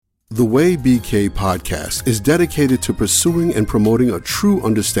The Way BK podcast is dedicated to pursuing and promoting a true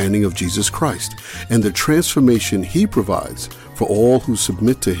understanding of Jesus Christ and the transformation he provides for all who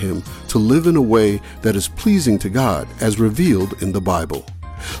submit to him to live in a way that is pleasing to God as revealed in the Bible.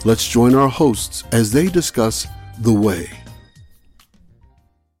 Let's join our hosts as they discuss The Way.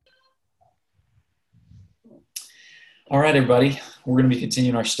 All right, everybody. We're going to be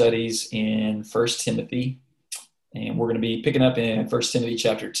continuing our studies in 1 Timothy. And we're going to be picking up in 1 Timothy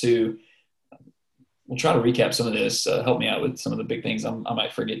chapter 2. We'll try to recap some of this. Help me out with some of the big things I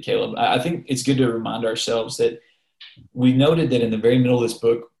might forget, Caleb. I think it's good to remind ourselves that we noted that in the very middle of this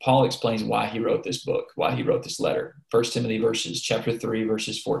book, Paul explains why he wrote this book, why he wrote this letter. 1 Timothy chapter 3,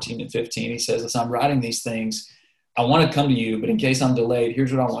 verses 14 and 15. He says, as I'm writing these things, I want to come to you, but in case I'm delayed,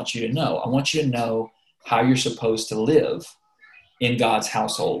 here's what I want you to know. I want you to know how you're supposed to live in God's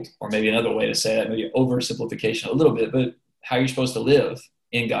household, or maybe another way to say that, maybe oversimplification a little bit, but how you're supposed to live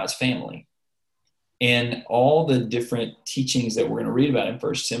in God's family. And all the different teachings that we're going to read about in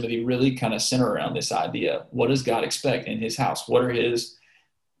 1 Timothy really kind of center around this idea. What does God expect in his house? What are his,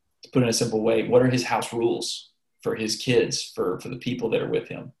 to put it in a simple way, what are his house rules for his kids, for the people that are with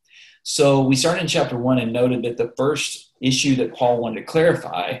him? So we started in chapter 1 and noted that the first issue that Paul wanted to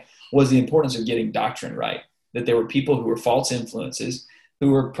clarify was the importance of getting doctrine right. That there were people who were false influences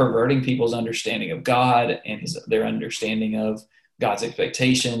who were perverting people's understanding of God and their understanding of God's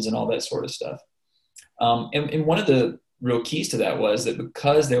expectations and all that sort of stuff. And one of the real keys to that was that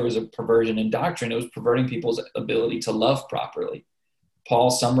because there was a perversion in doctrine, it was perverting people's ability to love properly. Paul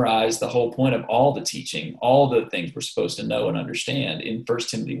summarized the whole point of all the teaching, all the things we're supposed to know and understand in 1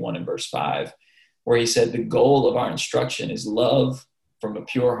 Timothy 1 and verse 5, where he said the goal of our instruction is love from a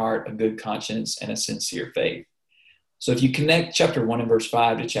pure heart, a good conscience, and a sincere faith. So if you connect chapter 1 and verse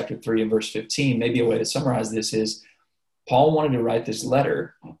 5 to chapter 3 and verse 15, maybe a way to summarize this is Paul wanted to write this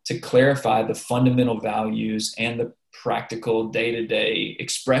letter to clarify the fundamental values and the practical day-to-day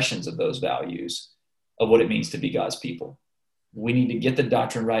expressions of those values of what it means to be God's people. We need to get the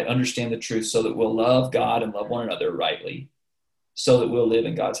doctrine right, understand the truth so that we'll love God and love one another rightly, so that we'll live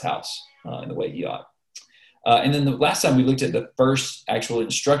in God's house in the way he ought. And then the last time we looked at the first actual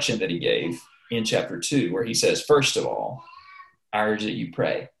instruction that he gave in chapter 2, where he says, first of all, I urge that you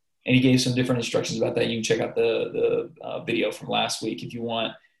pray. And he gave some different instructions about that. You can check out the video from last week if you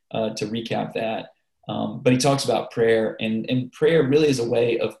want to recap that. But he talks about prayer, and prayer really is a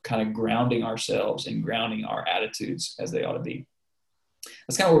way of kind of grounding ourselves and grounding our attitudes as they ought to be.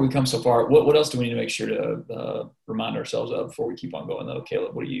 That's kind of where we come so far. What else do we need to make sure to remind ourselves of before we keep on going, though?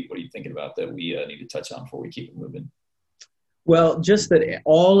 Caleb, what are you thinking about that we need to touch on before we keep it moving? Well, just that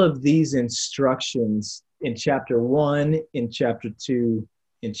all of these instructions in chapter 1, in chapter 2,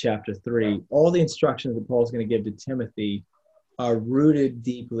 in chapter 3, all the instructions that Paul's going to give to Timothy are rooted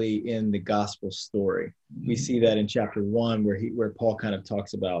deeply in the gospel story. We see that in chapter 1 where Paul kind of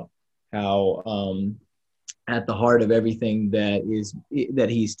talks about how at the heart of everything that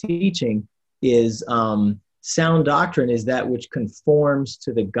he's teaching is sound doctrine is that which conforms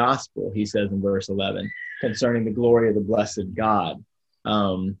to the gospel, he says in verse 11, concerning the glory of the blessed God.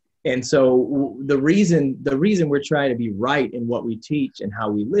 And so the reason we're trying to be right in what we teach and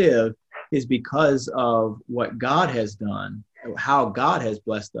how we live is because of what God has done, how God has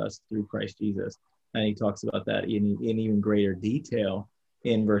blessed us through Christ Jesus. And he talks about that in even greater detail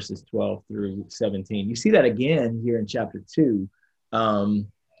in verses 12 through 17. You see that again here in chapter 2,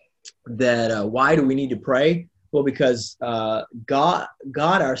 that why do we need to pray? Well, because God,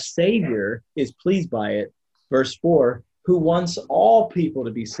 our Savior, is pleased by it. Verse 4, who wants all people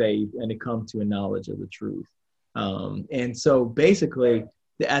to be saved and to come to a knowledge of the truth. And so basically,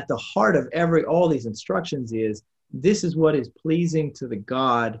 at the heart of all these instructions is, this is what is pleasing to the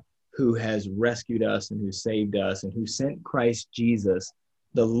God who has rescued us and who saved us and who sent Christ Jesus,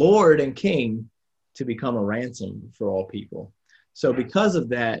 the Lord and King, to become a ransom for all people. So because of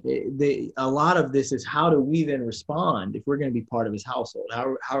that, a lot of this is how do we then respond if we're going to be part of his household?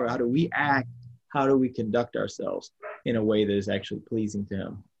 How do we act? How do we conduct ourselves in a way that is actually pleasing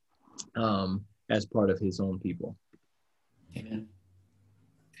to him as part of his own people? Amen.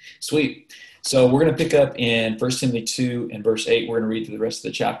 Sweet. So we're going to pick up in 1 Timothy 2 and verse 8. We're going to read through the rest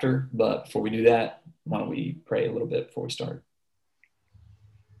of the chapter. But before we do that, why don't we pray a little bit before we start?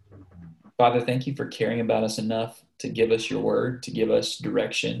 Father, thank you for caring about us enough to give us your word, to give us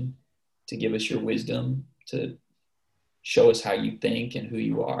direction, to give us your wisdom, to show us how you think and who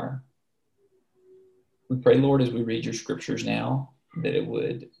you are. We pray, Lord, as we read your scriptures now, that it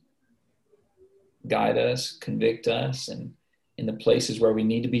would guide us, convict us, and in the places where we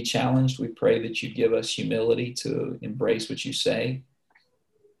need to be challenged, we pray that you give us humility to embrace what you say.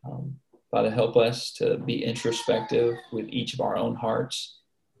 Father, help us to be introspective with each of our own hearts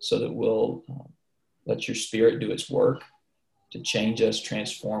so that we'll let your Spirit do its work to change us,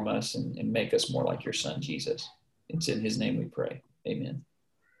 transform us, and make us more like your Son, Jesus. It's in his name we pray. Amen.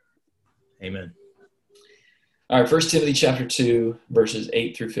 Amen. All right, 1 Timothy chapter 2, verses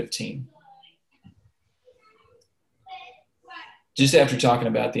 8 through 15. Just after talking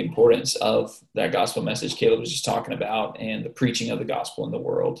about the importance of that gospel message Caleb was just talking about and the preaching of the gospel in the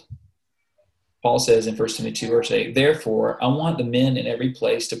world, Paul says in 1 Timothy 2, verse 8, "Therefore, I want the men in every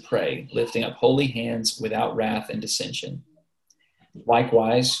place to pray, lifting up holy hands without wrath and dissension.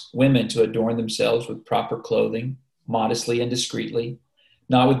 Likewise, women to adorn themselves with proper clothing, modestly and discreetly,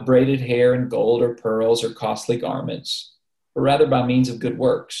 not with braided hair and gold or pearls or costly garments, but rather by means of good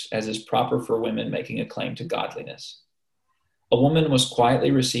works, as is proper for women making a claim to godliness. A woman must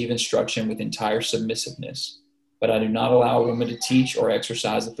quietly receive instruction with entire submissiveness, but I do not allow a woman to teach or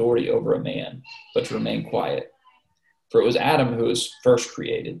exercise authority over a man, but to remain quiet. For it was Adam who was first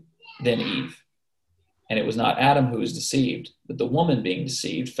created, then Eve. And it was not Adam who was deceived, but the woman being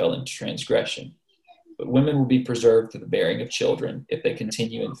deceived fell into transgression. But women will be preserved through the bearing of children if they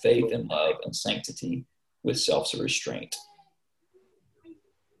continue in faith and love and sanctity with self-restraint."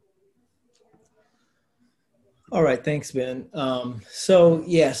 All right, thanks, Ben. So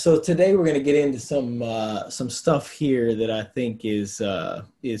today we're going to get into some stuff here that I think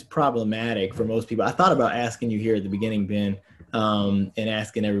is problematic for most people. I thought about asking you here at the beginning, Ben, and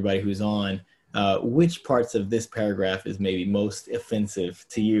asking everybody who's on which parts of this paragraph is maybe most offensive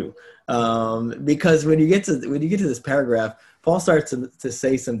to you, because when you get to this paragraph, Paul starts to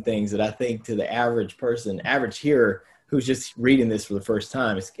say some things that I think to the average person, average hearer who's just reading this for the first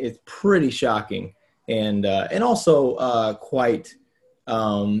time, it's pretty shocking. And also quite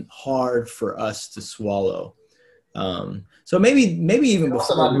hard for us to swallow. So maybe even before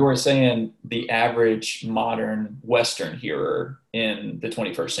somebody who are saying the average modern Western hearer in the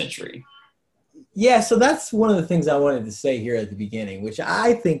 21st century. Yeah, so that's one of the things I wanted to say here at the beginning, which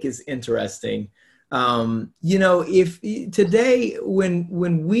I think is interesting. If today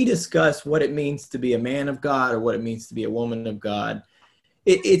when we discuss what it means to be a man of God or what it means to be a woman of God,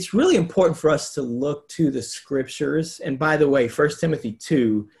 it's really important for us to look to the scriptures. And by the way, 1 Timothy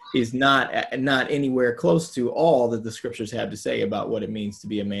 2 is not anywhere close to all that the scriptures have to say about what it means to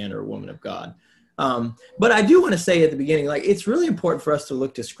be a man or a woman of God. But I do want to say at the beginning, it's really important for us to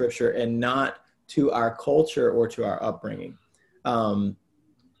look to scripture and not to our culture or to our upbringing. And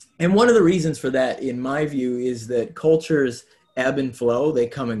one of the reasons for that, in my view, is that cultures ebb and flow, they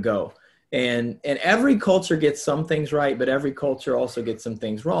come and go. And every culture gets some things right, but every culture also gets some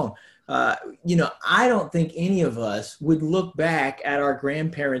things wrong. I don't think any of us would look back at our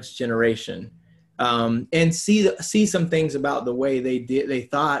grandparents' generation and see some things about the way they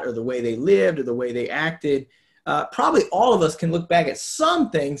thought, or the way they lived, or the way they acted. Probably all of us can look back at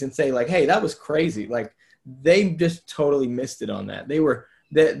some things and say, hey, that was crazy. They just totally missed it on that.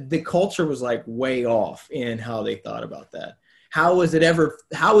 The culture was way off in how they thought about that. How was it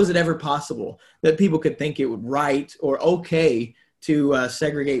ever possible that people could think it would right or okay to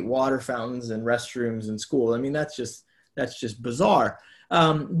segregate water fountains and restrooms in school? I mean, that's just bizarre.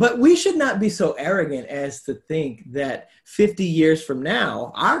 But we should not be so arrogant as to think that 50 years from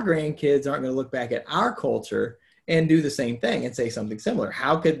now, our grandkids aren't going to look back at our culture and do the same thing and say something similar.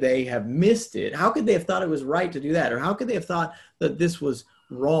 How could they have missed it? How could they have thought it was right to do that? Or how could they have thought that this was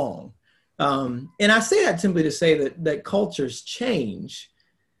wrong? And I say that simply to say that cultures change,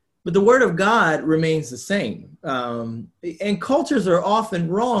 but the word of God remains the same. And cultures are often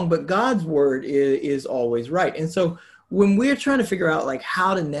wrong, but God's word is always right. And so when we're trying to figure out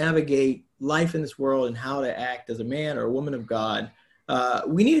how to navigate life in this world and how to act as a man or a woman of God,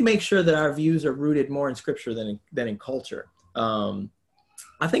 we need to make sure that our views are rooted more in scripture than in culture.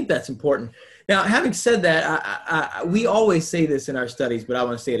 I think that's important. Now, having said that, we always say this in our studies, but I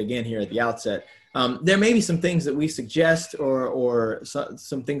want to say it again here at the outset. There may be some things that we suggest or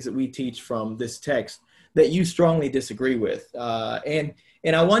some things that we teach from this text that you strongly disagree with. And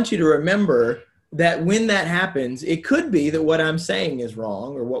I want you to remember that when that happens, it could be that what I'm saying is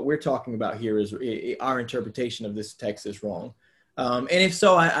wrong, or what we're talking about here is our interpretation of this text is wrong. And if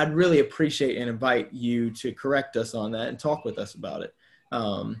so, I'd really appreciate and invite you to correct us on that and talk with us about it.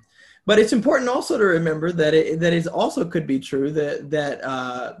 But it's important also to remember that it also could be true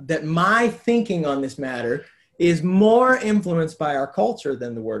that my thinking on this matter is more influenced by our culture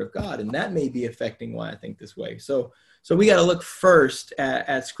than the Word of God, and that may be affecting why I think this way. So we got to look first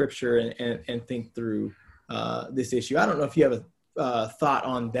at Scripture and think through this issue. I don't know if you have a thought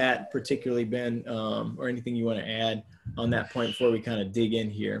on that particularly, Ben, or anything you want to add on that point before we kind of dig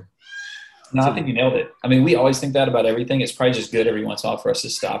in here. No, I think you nailed it. I mean, we always think that about everything. It's probably just good every once in a while for us to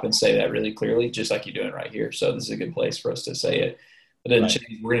stop and say that really clearly, just like you're doing right here. So this is a good place for us to say it. But then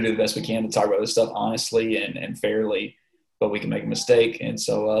we're going to do the best we can to talk about this stuff honestly and fairly, but we can make a mistake. And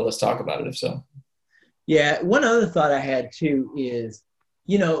so let's talk about it if so. Yeah. One other thought I had too is,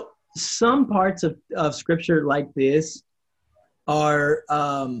 some parts of scripture like this are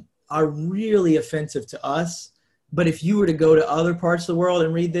really offensive to us. But if you were to go to other parts of the world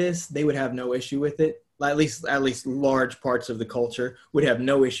and read this, they would have no issue with it. At least large parts of the culture would have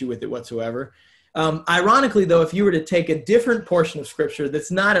no issue with it whatsoever. Ironically, though, if you were to take a different portion of scripture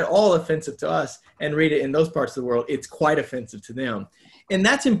that's not at all offensive to us and read it in those parts of the world, it's quite offensive to them. And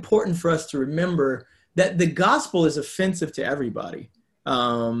that's important for us to remember, that the gospel is offensive to everybody.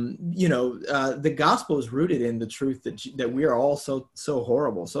 The gospel is rooted in the truth that we are all so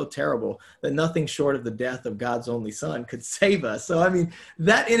horrible, so terrible, that nothing short of the death of God's only son could save us. So, I mean,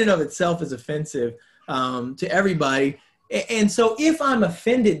 that in and of itself is offensive to everybody. And so if I'm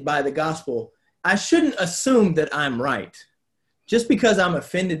offended by the gospel, I shouldn't assume that I'm right. Just because I'm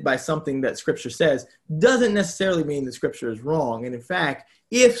offended by something that scripture says doesn't necessarily mean the scripture is wrong. And in fact,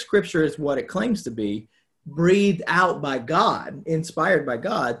 if scripture is what it claims to be, breathed out by God, inspired by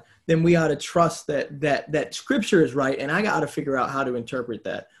God, then we ought to trust that scripture is right. And I got to figure out how to interpret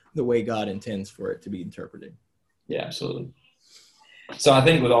that the way God intends for it to be interpreted. Yeah, absolutely. So I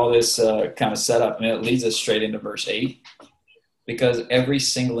think with all this kind of setup, it leads us straight into verse 8, because every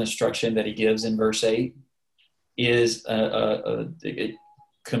single instruction that he gives in verse 8 is it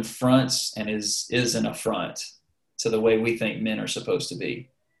confronts and is an affront to the way we think men are supposed to be.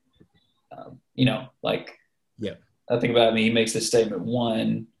 I think about he makes this statement: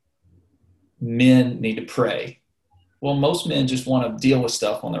 one, men need to pray. Well, most men just want to deal with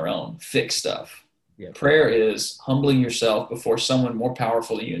stuff on their own, fix stuff. Yeah. Prayer is humbling yourself before someone more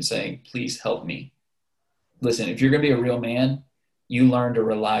powerful than you and saying, please help me. Listen, if you're going to be a real man, you learn to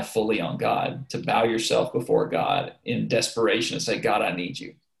rely fully on God, to bow yourself before God in desperation and say, God, I need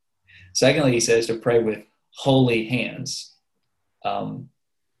you. Secondly, he says to pray with holy hands.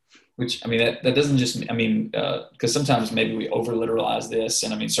 Which, that doesn't just, because sometimes maybe we over-literalize this.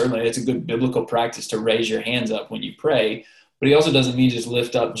 And certainly it's a good biblical practice to raise your hands up when you pray, but he also doesn't mean just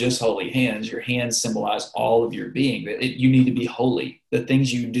lift up just holy hands. Your hands symbolize all of your being. You need to be holy. The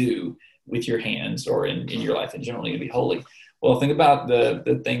things you do with your hands or in your life in general need to be holy. Well, think about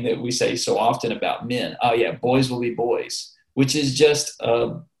the thing that we say so often about men. Oh yeah, boys will be boys, which is just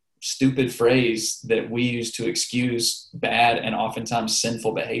a stupid phrase that we use to excuse bad and oftentimes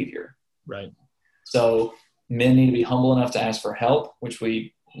sinful behavior. Right. So men need to be humble enough to ask for help, which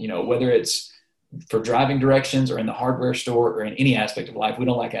we, whether it's for driving directions or in the hardware store or in any aspect of life, we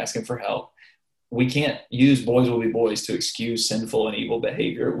don't like asking for help. We can't use boys will be boys to excuse sinful and evil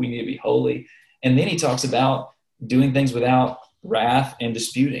behavior. We need to be holy. And then he talks about doing things without wrath and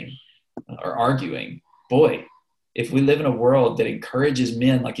disputing or arguing. Boy, if we live in a world that encourages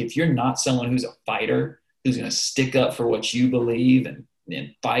men, like if you're not someone who's a fighter, who's going to stick up for what you believe and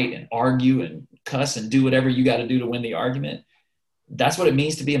fight and argue and cuss and do whatever you got to do to win the argument, that's what it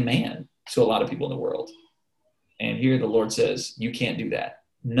means to be a man to a lot of people in the world. And here the Lord says, you can't do that.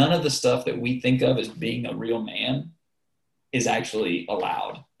 None of the stuff that we think of as being a real man is actually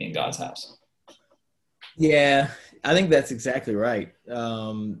allowed in God's house. Yeah, I think that's exactly right.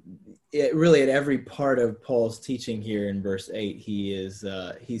 Really, at every part of Paul's teaching here in verse 8,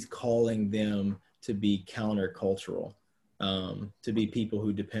 he's calling them to be countercultural, to be people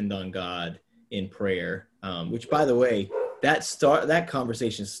who depend on God in prayer. Which, by the way, that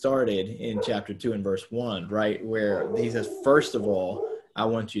conversation started in chapter 2 and verse 1, right, where he says, "First of all, I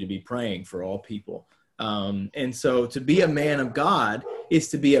want you to be praying for all people." And so, to be a man of God is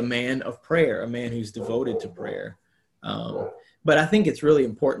to be a man of prayer, a man who's devoted to prayer. But I think it's really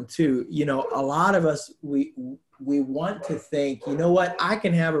important too. A lot of us, we want to think, what, I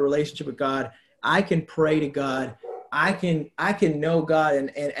can have a relationship with God. I can pray to God. I can know God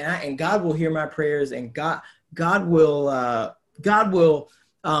and God will hear my prayers, and God will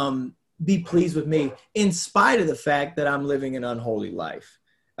be pleased with me in spite of the fact that I'm living an unholy life.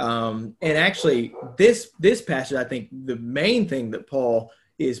 And actually this passage, I think the main thing that Paul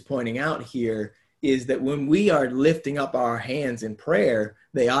is pointing out here is that when we are lifting up our hands in prayer,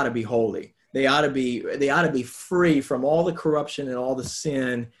 they ought to be holy. They ought to be free from all the corruption and all the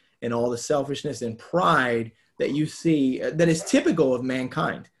sin and all the selfishness and pride that you see that is typical of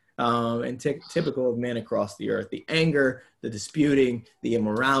mankind and typical of men across the earth. The anger, the disputing, the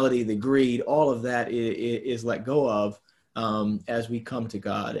immorality, the greed, all of that is let go of as we come to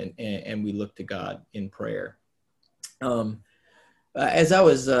God and we look to God in prayer. As I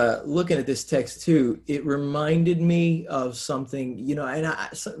was looking at this text too, it reminded me of something, and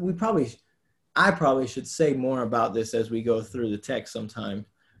I probably should say more about this as we go through the text sometime.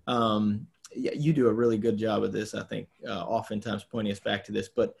 You do a really good job of this, I think, oftentimes pointing us back to this.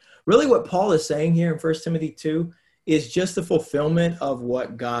 But really what Paul is saying here in 1 Timothy 2 is just the fulfillment of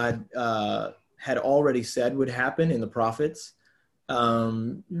what God had already said would happen in the prophets.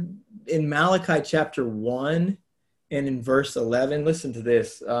 In Malachi chapter 1 and in verse 11, listen to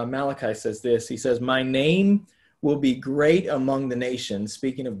this. Malachi says this. He says, "My name will be great among the nations,"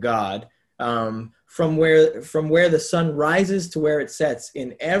 speaking of God, from where the sun rises to where it sets.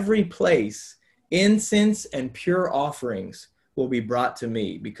 In every place, incense and pure offerings will be brought to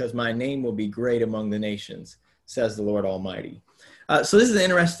me, because my name will be great among the nations, says the Lord Almighty. So this is an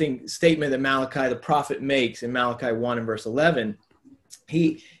interesting statement that Malachi, the prophet, makes in Malachi 1 and verse 11.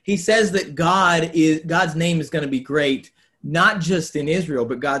 He says that God's name is going to be great, not just in Israel,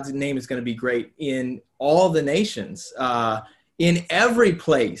 but God's name is going to be great in all the nations. In every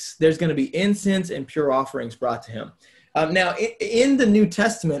place, there's going to be incense and pure offerings brought to him. Now, in the New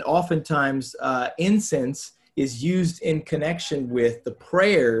Testament, oftentimes incense is used in connection with the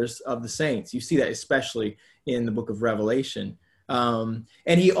prayers of the saints. You see that especially in the book of Revelation. And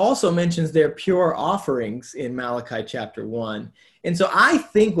he also mentions their pure offerings in Malachi chapter 1. And so I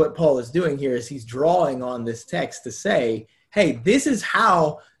think what Paul is doing here is he's drawing on this text to say, hey, this is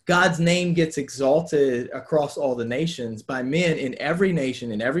how God's name gets exalted across all the nations, by men in every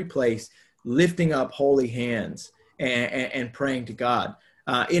nation, in every place, lifting up holy hands and praying to God.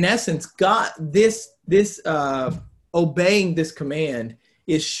 In essence, God, this obeying this command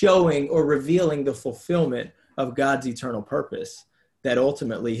is showing or revealing the fulfillment of God's eternal purpose, that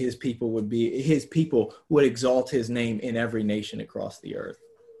ultimately his people would exalt his name in every nation across the earth.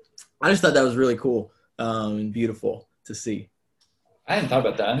 I just thought that was really cool and beautiful to see. I hadn't thought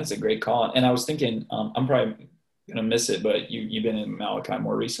about that. I think it's a great call. And I was thinking, I'm probably going to miss it, but you've been in Malachi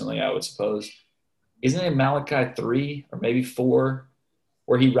more recently, I would suppose. Isn't it Malachi 3 or maybe 4,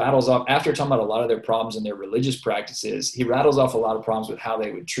 where he rattles off, after talking about a lot of their problems and their religious practices, he rattles off a lot of problems with how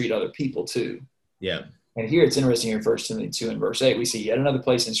they would treat other people too. Yeah. And here it's interesting, in 1 Timothy 2 and verse 8, we see yet another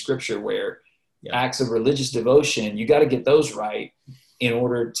place in Scripture where acts of religious devotion, you got to get those right in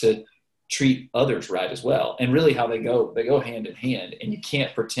order to treat others right as well. And really how they go hand in hand, and you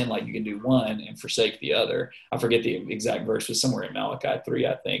can't pretend like you can do one and forsake the other. I forget the exact verse, but somewhere in Malachi 3,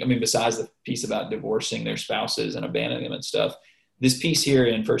 I think. I mean, besides the piece about divorcing their spouses and abandoning them and stuff, this piece here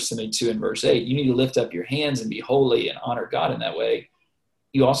in 1 Timothy 2 and verse 8, you need to lift up your hands and be holy and honor God in that way.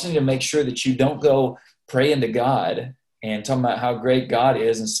 You also need to make sure that you don't go praying to God and talking about how great God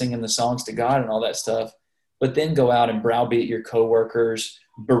is and singing the songs to God and all that stuff, but then go out and browbeat your coworkers,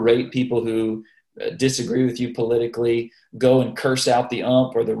 berate people who disagree with you politically, go and curse out the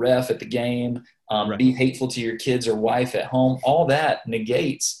ump or the ref at the game, be hateful to your kids or wife at home. All that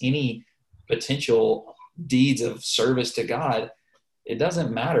negates any potential deeds of service to God. It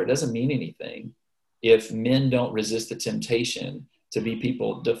doesn't matter. It doesn't mean anything if men don't resist the temptation to be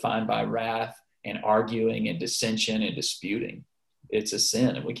people defined by wrath and arguing and dissension and disputing. It's a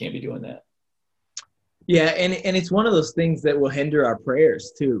sin, and we can't be doing that. Yeah, and it's one of those things that will hinder our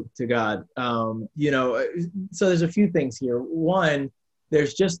prayers too to God. So there's a few things here. One,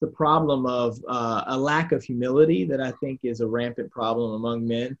 there's just the problem of a lack of humility that I think is a rampant problem among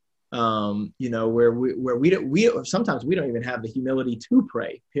men. Where we sometimes we don't even have the humility to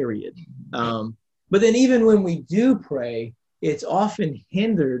pray, period. But then even when we do pray, it's often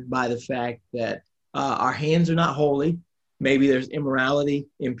hindered by the fact that our hands are not holy. Maybe there's immorality,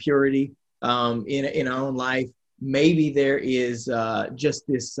 impurity in our own life. Maybe there is just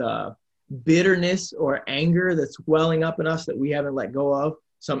this bitterness or anger that's welling up in us that we haven't let go of,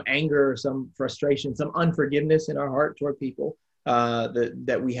 some anger, some frustration, some unforgiveness in our heart toward people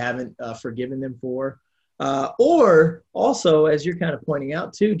that we haven't forgiven them for. Or also, as you're kind of pointing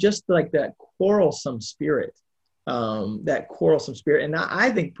out too, just like that quarrelsome spirit. And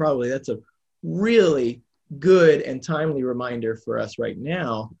I think probably that's a really good and timely reminder for us right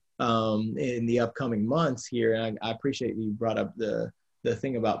now in the upcoming months here. And I appreciate that you brought up the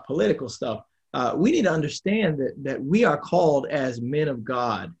thing about political stuff. We need to understand that we are called as men of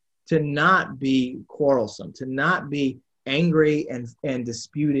God to not be quarrelsome, to not be angry and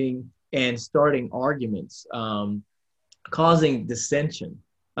disputing and starting arguments, causing dissension.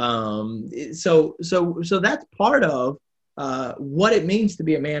 So that's part of what it means to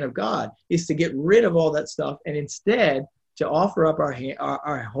be a man of God, is to get rid of all that stuff and instead to offer up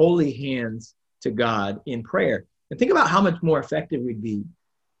our holy hands to God in prayer. And think about how much more effective we'd be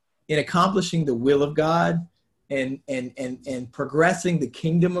in accomplishing the will of God and progressing the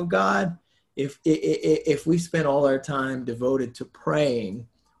kingdom of God, if we spend all our time devoted to praying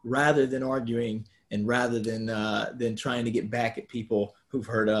rather than arguing and rather than trying to get back at people who've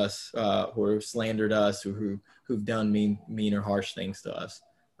hurt us, who have slandered us, who've done mean or harsh things to us.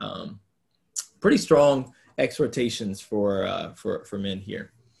 Pretty strong exhortations for men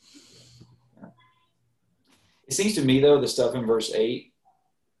here. It seems to me, though, the stuff in verse 8,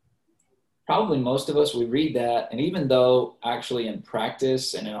 probably most of us, we read that, and even though actually in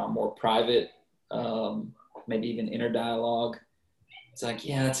practice and in our more private, maybe even inner dialogue, it's like,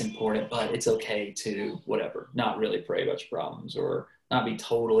 yeah, that's important, but it's okay to whatever, not really pray about your problems or not be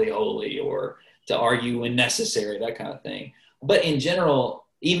totally holy or to argue when necessary, that kind of thing. But in general,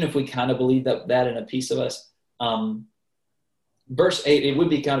 even if we kind of believe that in a piece of us, verse 8, it would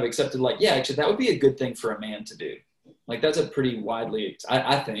be kind of accepted like, yeah, actually, that would be a good thing for a man to do. Like, that's a pretty widely,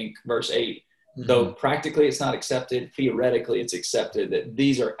 I think, verse 8, though practically it's not accepted, theoretically it's accepted that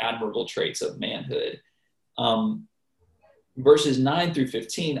these are admirable traits of manhood. Verses 9 through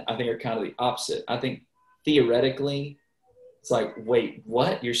 15, I think, are kind of the opposite. I think theoretically, it's like, wait,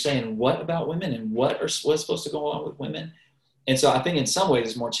 what? You're saying what about women and what's supposed to go on with women? And so I think in some ways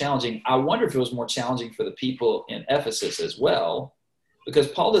it's more challenging. I wonder if it was more challenging for the people in Ephesus as well, because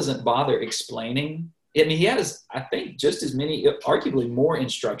Paul doesn't bother explaining. I mean, he has, I think, just as many, arguably more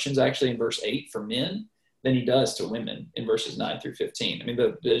instructions actually in verse 8 for men than he does to women in verses 9 through 15. I mean,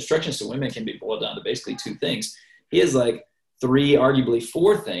 the instructions to women can be boiled down to basically two things. He has like 3, arguably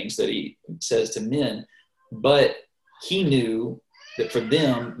 4 things that he says to men, but he knew that for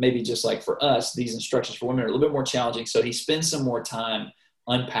them, maybe just like for us, these instructions for women are a little bit more challenging. So he spends some more time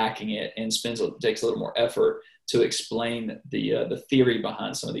unpacking it and takes a little more effort to explain the theory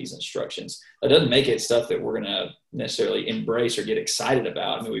behind some of these instructions. It doesn't make it stuff that we're going to necessarily embrace or get excited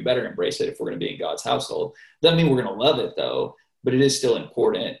about. I mean, we better embrace it if we're going to be in God's household. Doesn't mean we're going to love it though, but it is still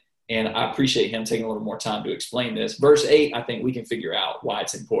important. And I appreciate him taking a little more time to explain this. Verse 8, I think we can figure out why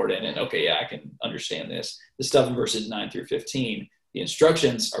it's important. And okay, yeah, I can understand this. The stuff in verses 9 through 15, the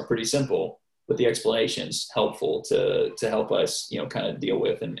instructions are pretty simple, but the explanation's helpful to help us, kind of deal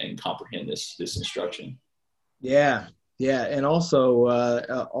with and comprehend this instruction. Yeah. And also,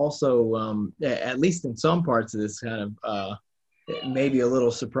 at least in some parts of this kind of maybe a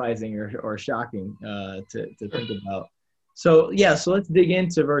little surprising or shocking to think about. So let's dig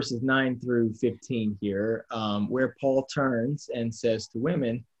into verses 9 through 15 here, where Paul turns and says to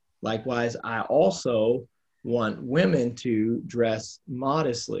women, likewise, I also want women to dress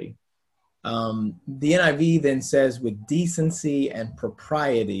modestly. The NIV then says with decency and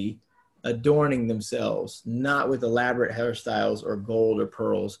propriety, adorning themselves, not with elaborate hairstyles or gold or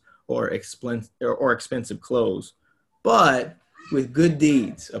pearls or expensive clothes, but with good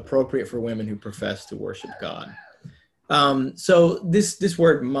deeds appropriate for women who profess to worship God. So this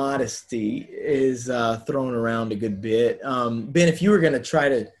word modesty is thrown around a good bit. Ben, if you were going to try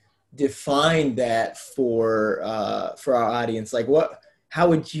to define that for our audience, like how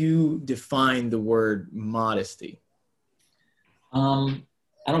would you define the word modesty?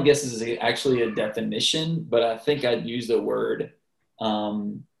 I don't guess this is actually a definition, but I think I'd use the word,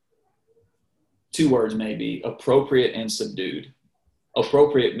 2 words maybe, appropriate and subdued.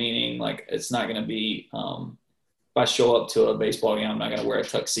 Appropriate meaning like it's not going to be, if I show up to a baseball game, I'm not going to wear a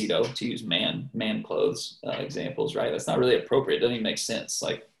tuxedo, to use man clothes examples, right? That's not really appropriate. It doesn't even make sense.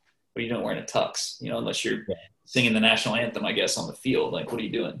 Like, what are you doing wearing a tux? Unless you're singing the national anthem, I guess, on the field. Like, what are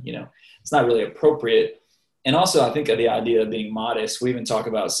you doing? It's not really appropriate. And also, I think of the idea of being modest. We even talk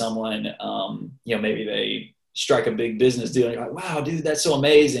about someone, maybe they strike a big business deal. And you're like, wow, dude, that's so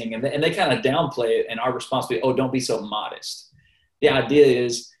amazing. And they kind of downplay it. And our response would be, oh, don't be so modest. The idea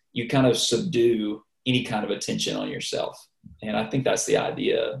is you kind of subdue any kind of attention on yourself. And I think that's the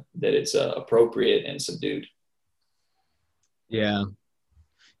idea, that it's appropriate and subdued. Yeah.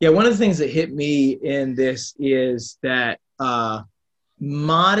 One of the things that hit me in this is that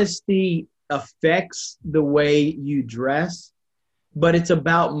modesty affects the way you dress, but it's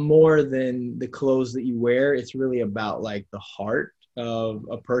about more than the clothes that you wear. It's really about like the heart of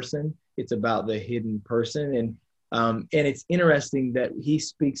a person. It's about the hidden person. And it's interesting that he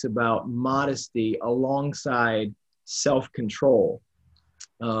speaks about modesty alongside self-control,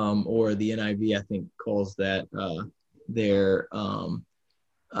 or the NIV, I think, calls that their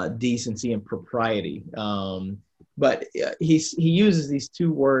decency and propriety. But he uses these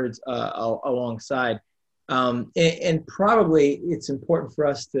 2 words alongside. And probably it's important for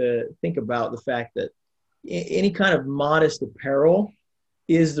us to think about the fact that any kind of modest apparel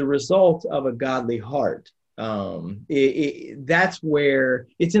is the result of a godly heart. That's where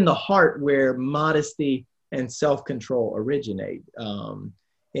it's in the heart where modesty and self-control originate. And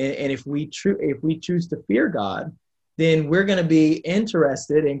if we choose to fear God, then we're going to be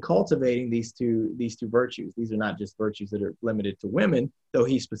interested in cultivating these two virtues. These are not just virtues that are limited to women, though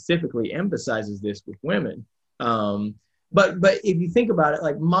he specifically emphasizes this with women. But if you think about it,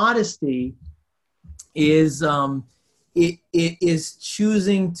 like modesty is it is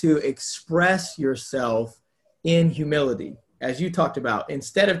choosing to express yourself in humility, as you talked about.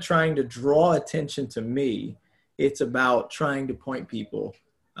 Instead of trying to draw attention to me, it's about trying to point people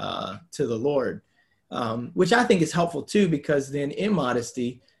to the Lord, which I think is helpful too, because then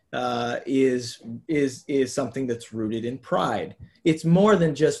immodesty is something that's rooted in pride. It's more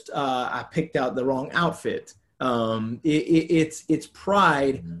than just I picked out the wrong outfit. It's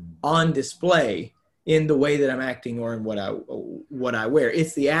pride on display in the way that I'm acting or in what I wear.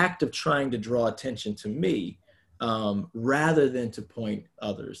 It's the act of trying to draw attention to me rather than to point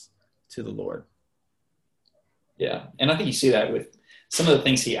others to the Lord. Yeah, and I think you see that with some of the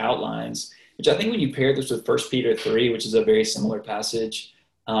things he outlines, which I think when you pair this with 1 Peter 3, which is a very similar passage,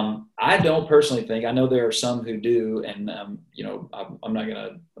 I don't personally think, I know there are some who do, and I'm not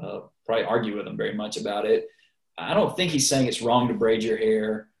going to probably argue with them very much about it. I don't think he's saying it's wrong to braid your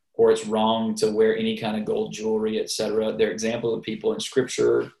hair or it's wrong to wear any kind of gold jewelry, etc. There are examples of people in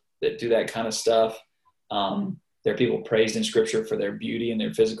Scripture that do that kind of stuff. There are people praised in Scripture for their beauty and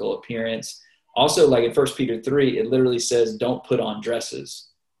their physical appearance. Also, like in 1 Peter 3, it literally says, don't put on dresses.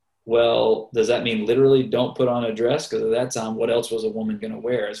 Well, does that mean literally don't put on a dress? Because at that time, what else was a woman going to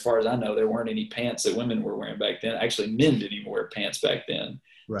wear? As far as I know, there weren't any pants that women were wearing back then. Actually, men didn't even wear pants back then.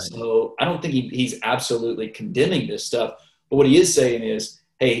 Right. So I don't think he's absolutely condemning this stuff. But what he is saying is,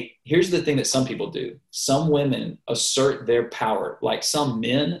 hey, here's the thing that some people do. Some women assert their power, like some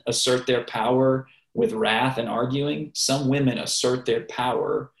men assert their power with wrath and arguing. Some women assert their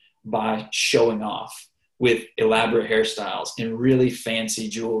power by showing off with elaborate hairstyles and really fancy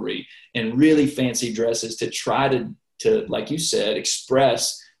jewelry and really fancy dresses to try to, like you said,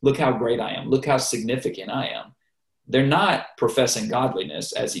 express, look how great I am, look how significant I am. They're not professing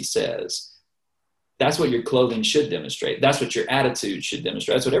godliness, as he says. That's what your clothing should demonstrate. That's what your attitude should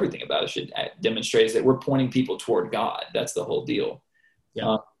demonstrate. That's what everything about it should demonstrate, is that we're pointing people toward God. That's the whole deal.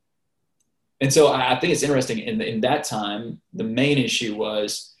 Yeah. And so I think it's interesting, in that time, the main issue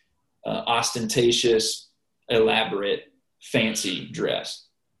was ostentatious, elaborate, fancy dress.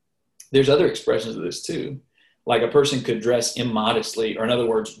 There's other expressions of this too. Like a person could dress immodestly, or in other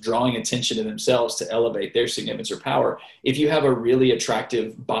words, drawing attention to themselves to elevate their significance or power. If you have a really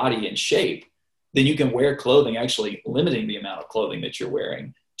attractive body and shape, then you can wear clothing actually limiting the amount of clothing that you're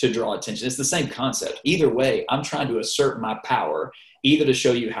wearing to draw attention. It's the same concept. Either way, I'm trying to assert my power, either to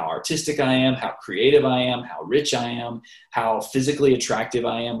show you how artistic I am, how creative I am, how rich I am, how physically attractive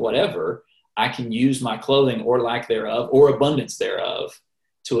I am, whatever. I can use my clothing or lack thereof or abundance thereof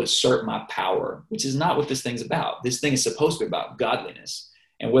to assert my power, which is not what this thing's about. This thing is supposed to be about godliness.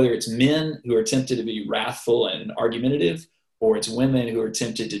 And whether it's men who are tempted to be wrathful and argumentative, or it's women who are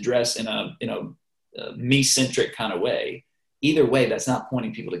tempted to dress in a me-centric kind of way, either way, that's not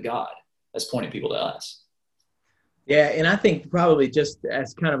pointing people to God. That's pointing people to us. Yeah, and I think probably just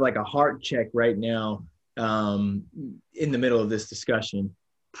as kind of like a heart check right now, in the middle of this discussion,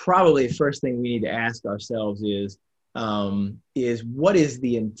 probably the first thing we need to ask ourselves is what is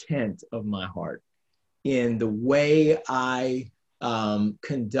the intent of my heart in the way I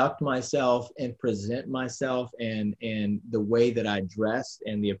conduct myself and present myself, and the way that I dress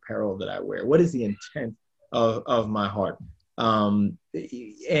and the apparel that I wear? What is the intent of my heart?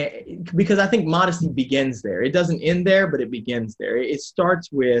 Because I think modesty begins there. It doesn't end there, but it begins there. It starts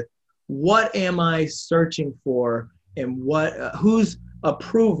with, what am I searching for, and whose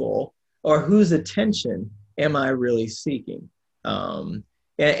approval or whose attention am I really seeking? And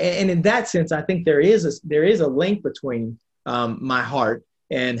in that sense, I think there is a link between my heart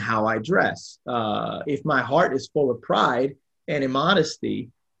and how I dress. If my heart is full of pride and immodesty,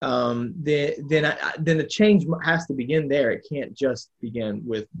 then the change has to begin there. It can't just begin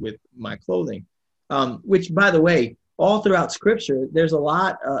with my clothing, which, by the way, all throughout Scripture, there's a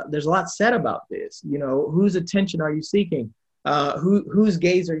lot said about this. Whose attention are you seeking? Whose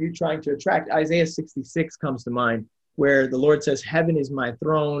gaze are you trying to attract? Isaiah 66 comes to mind, where the Lord says, "Heaven is my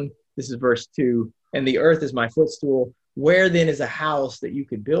throne." This is verse 2, "and the earth is my footstool. Where then is a house that you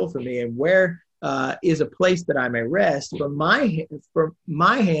could build for me? And where is a place that I may rest? For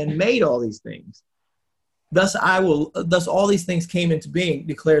my hand made all these things. Thus all these things came into being,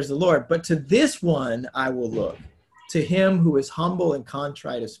 declares the Lord. But to this one I will look, to him who is humble and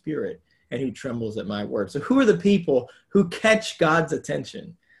contrite of spirit, and who trembles at my word." So who are the people who catch God's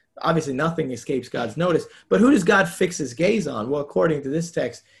attention? obviously nothing escapes God's notice, but who does God fix his gaze on? Well, according to this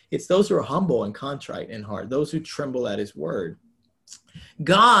text, it's those who are humble and contrite in heart, those who tremble at his word.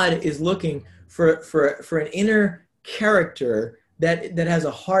 God is looking for an inner character that has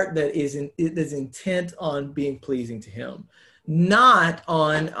a heart that is intent on being pleasing to him, not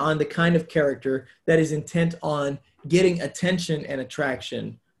on the kind of character that is intent on getting attention and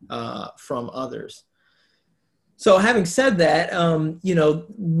attraction from others. So having said that,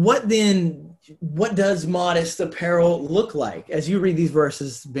 what does modest apparel look like? As you read these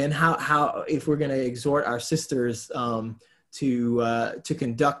verses, Ben, how if we're going to exhort our sisters to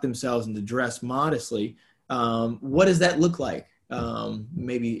conduct themselves and to dress modestly, what does that look like?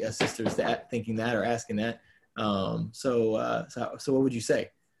 Maybe a sister's thinking that or asking that. So what would you say?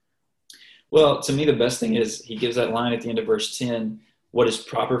 Well, to me, the best thing is he gives that line at the end of verse 10, what is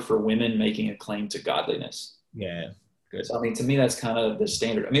proper for women making a claim to godliness. Yeah, good. So, I mean, to me, that's kind of the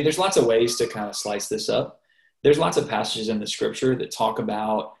standard. I mean, there's lots of ways to kind of slice this up. There's lots of passages in the scripture that talk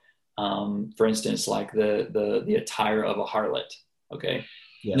about, for instance, like the attire of a harlot. Okay.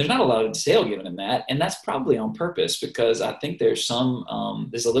 Yeah. And there's not a lot of detail given in that. And that's probably on purpose, because I think there's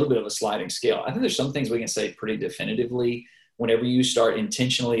there's a little bit of a sliding scale. I think there's some things we can say pretty definitively whenever you start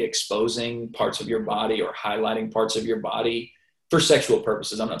intentionally exposing parts of your body or highlighting parts of your body for sexual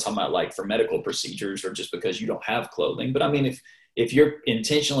purposes. I'm not talking about like for medical procedures or just because you don't have clothing. But I mean, if you're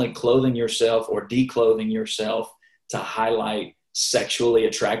intentionally clothing yourself or declothing yourself to highlight sexually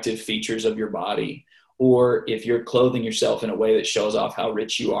attractive features of your body, or if you're clothing yourself in a way that shows off how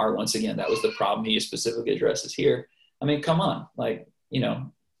rich you are, once again, that was the problem he specifically addresses here. I mean, come on, like, you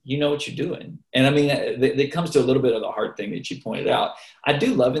know what you're doing. And I mean, it comes to a little bit of the hard thing that you pointed out. I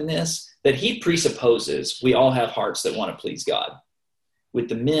do love in this that he presupposes we all have hearts that want to please God. With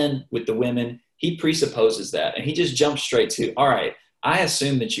the men, with the women, he presupposes that. And he just jumps straight to, all right, I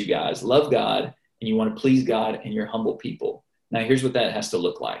assume that you guys love God and you want to please God and you're humble people. Now, here's what that has to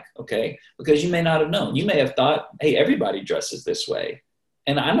look like, okay? Because you may not have known. You may have thought, hey, everybody dresses this way.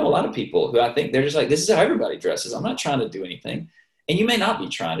 And I know a lot of people who I think they're just like, this is how everybody dresses. I'm not trying to do anything. And you may not be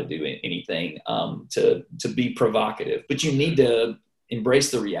trying to do anything to be provocative, but you need to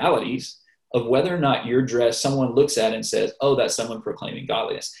embrace the realities of whether or not your dress, someone looks at it and says, oh, that's someone proclaiming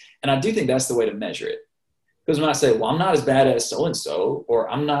godliness. And I do think that's the way to measure it. Because when I say, well, I'm not as bad as so-and-so, or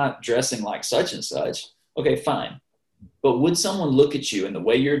I'm not dressing like such and such, okay, fine. But would someone look at you and the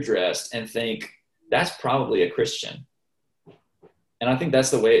way you're dressed and think, that's probably a Christian? And I think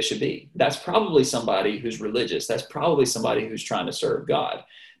that's the way it should be. That's probably somebody who's religious. That's probably somebody who's trying to serve God.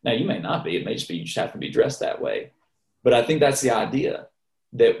 Now, you may not be. It may just be you just have to be dressed that way. But I think that's the idea,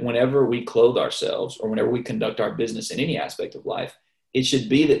 that whenever we clothe ourselves or whenever we conduct our business in any aspect of life, it should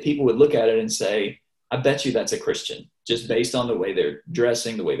be that people would look at it and say, I bet you that's a Christian, just based on the way they're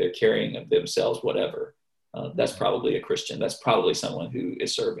dressing, the way they're carrying of themselves, whatever. That's probably a Christian. That's probably someone who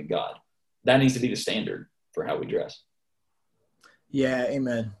is serving God. That needs to be the standard for how we dress. Yeah,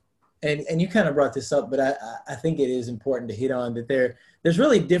 amen. And you kind of brought this up, but I think it is important to hit on that there's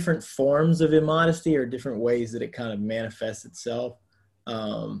really different forms of immodesty or different ways that it kind of manifests itself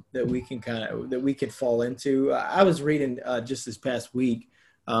that we can fall into. I was reading just this past week,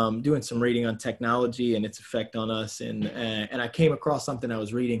 doing some reading on technology and its effect on us, and I came across something I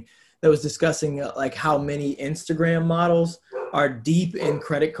was reading that was discussing like how many Instagram models are deep in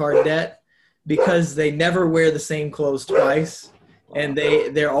credit card debt because they never wear the same clothes twice. And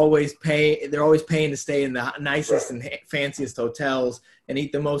they're always paying to stay in the nicest and fanciest hotels and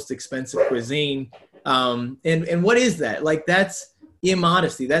eat the most expensive cuisine. And what is that? Like, that's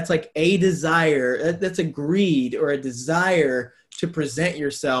immodesty. That's like a desire. That's a greed or a desire to present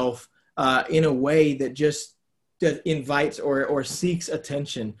yourself in a way that just invites or seeks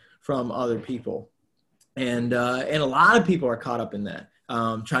attention from other people. And a lot of people are caught up in that.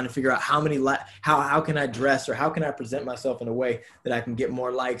 Trying to figure out how can I dress or how can I present myself in a way that I can get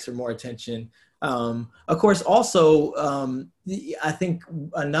more likes or more attention. Of course, also, I think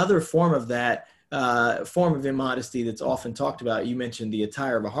another form of that, form of immodesty that's often talked about, you mentioned the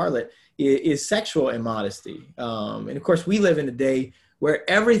attire of a harlot, is sexual immodesty. And of course, we live in a day where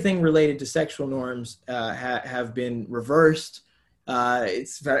everything related to sexual norms have been reversed.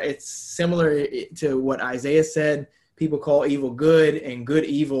 It's similar to what Isaiah said. People call evil good and good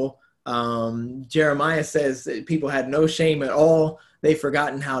evil. Jeremiah says that people had no shame at all. They've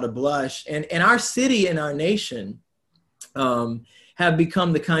forgotten how to blush. And our city and our nation have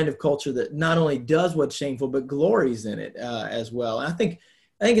become the kind of culture that not only does what's shameful, but glories in it as well. And I think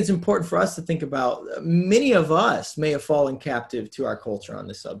it's important for us to think about, many of us may have fallen captive to our culture on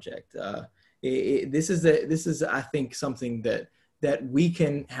this subject. This is I think, something that that we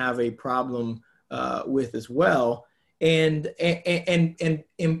can have a problem with as well. And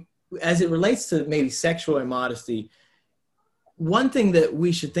as it relates to maybe sexual immodesty, one thing that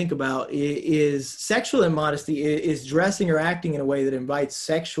we should think about is sexual immodesty is dressing or acting in a way that invites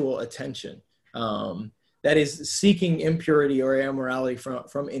sexual attention. That is seeking impurity or immorality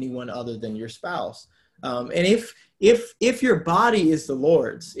from anyone other than your spouse. And if your body is the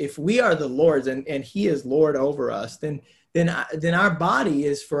Lord's, if we are the Lord's and He is Lord over us, then our body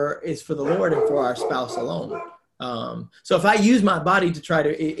is for the Lord and for our spouse alone. So if I use my body to try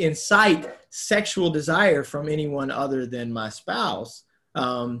to incite sexual desire from anyone other than my spouse,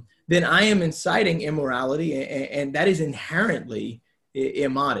 then I am inciting immorality, and that is inherently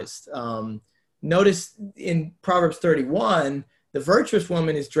immodest. Notice in Proverbs 31, the virtuous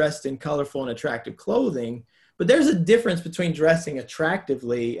woman is dressed in colorful and attractive clothing, but there's a difference between dressing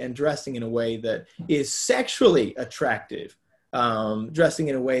attractively and dressing in a way that is sexually attractive, dressing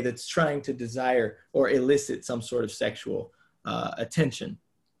in a way that's trying to desire or elicit some sort of sexual attention.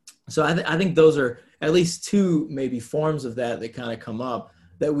 So I think those are at least two maybe forms of that kind of come up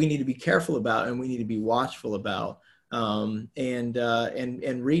that we need to be careful about and we need to be watchful about. And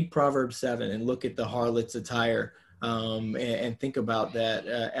read Proverbs 7 and look at the harlot's attire and think about that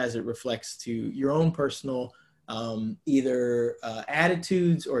as it reflects to your own personal either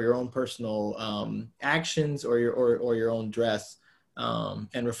attitudes or your own personal actions or your own dress,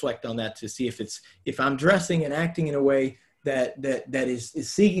 and reflect on that to see if I'm dressing and acting in a way that is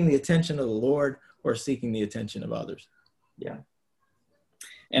seeking the attention of the Lord or seeking the attention of others. Yeah.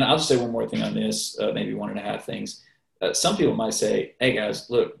 And I'll just say one more thing on this, maybe one and a half things. Some people might say, hey guys,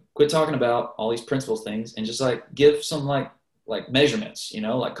 look, quit talking about all these principles things and just like give some like measurements,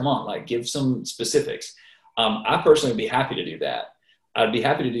 like, come on, like give some specifics. I personally would be happy to do that. I'd be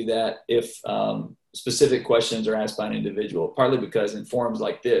happy to do that if specific questions are asked by an individual, partly because in forums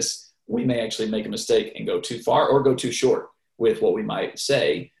like this, we may actually make a mistake and go too far or go too short with what we might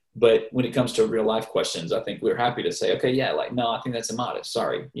say. But when it comes to real life questions, I think we're happy to say, okay, yeah, like, no, I think that's immodest.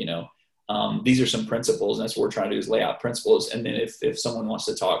 Sorry. These are some principles, and that's what we're trying to do is lay out principles. And then if someone wants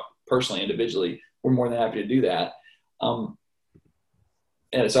to talk personally, individually, we're more than happy to do that.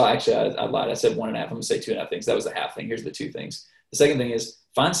 And so actually I lied. I said 1.5. I'm going to say 2.5 things. That was the half thing. Here's the 2 things. The second thing is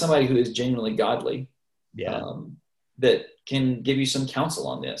find somebody who is genuinely godly, that can give you some counsel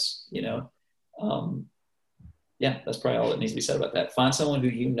on this, that's probably all that needs to be said about that. Find someone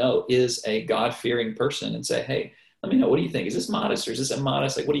who is a God-fearing person and say, hey, let me know, what do you think? Is this modest or is this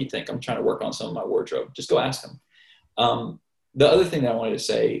immodest? Like, what do you think? I'm trying to work on some of my wardrobe. Just go ask them. The other thing that I wanted to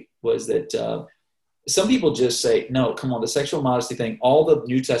say was that some people just say, no, come on, the sexual modesty thing, all the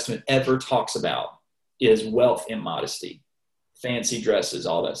New Testament ever talks about is wealth immodesty, fancy dresses,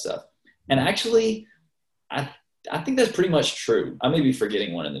 all that stuff. And actually, I think that's pretty much true. I may be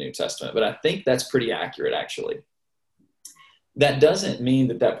forgetting one in the New Testament, but I think that's pretty accurate, actually. That doesn't mean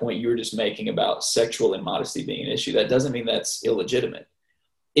that that point you were just making about sexual immodesty being an issue. That doesn't mean that's illegitimate.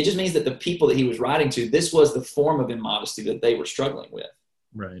 It just means that the people that he was writing to, this was the form of immodesty that they were struggling with.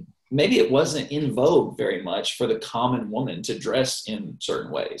 Right. Maybe it wasn't in vogue very much for the common woman to dress in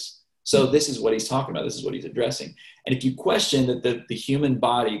certain ways. So this is what he's talking about. This is what he's addressing. And if you question that the human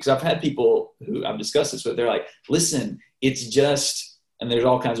body, because I've had people who I've discussed this with, they're like, listen, it's just, and there's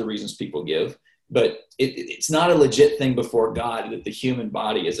all kinds of reasons people give, but it's not a legit thing before God that the human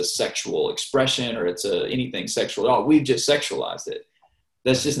body is a sexual expression or it's anything sexual at all. We've just sexualized it.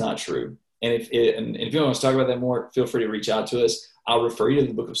 That's just not true. And if you want to talk about that more, feel free to reach out to us. I'll refer you to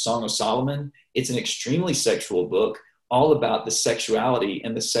the book of Song of Solomon. It's an extremely sexual book, all about the sexuality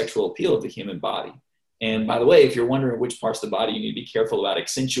and the sexual appeal of the human body. And by the way, if you're wondering which parts of the body you need to be careful about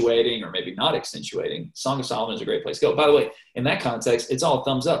accentuating or maybe not accentuating, Song of Solomon is a great place to go. By the way, in that context, it's all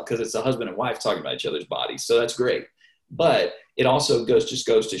thumbs up because it's a husband and wife talking about each other's bodies. So that's great. But it also goes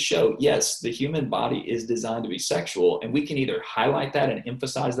to show, yes, the human body is designed to be sexual, and we can either highlight that and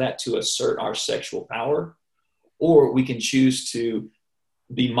emphasize that to assert our sexual power, or we can choose to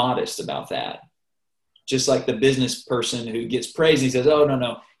be modest about that. Just like the business person who gets praised, he says, oh,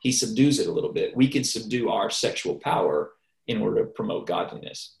 no, he subdues it a little bit. We can subdue our sexual power in order to promote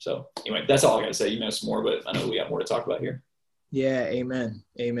godliness. So anyway, that's all I got to say. You know some more, but I know we got more to talk about here. Yeah, amen.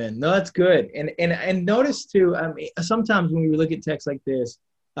 No, that's good. And notice too, I mean, sometimes when we look at texts like this,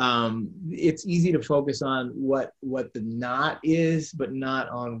 it's easy to focus on what the not is, but not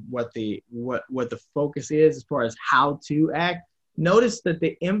on what the focus is as far as how to act. Notice that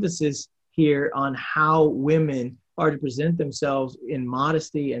the emphasis here on how women are to present themselves in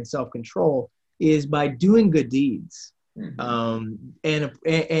modesty and self-control is by doing good deeds. Mm-hmm.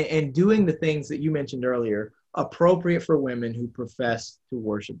 And doing the things that you mentioned earlier, appropriate for women who profess to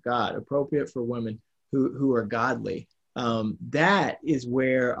worship God, appropriate for women who are godly. That is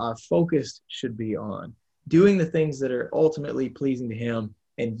where our focus should be on, doing the things that are ultimately pleasing to him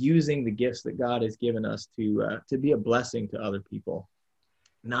and using the gifts that God has given us to be a blessing to other people,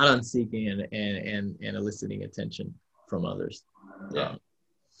 not on seeking and eliciting attention from others. Yeah.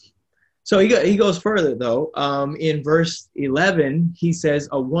 So he goes further, though. In verse 11, he says,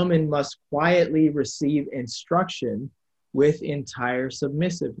 a woman must quietly receive instruction with entire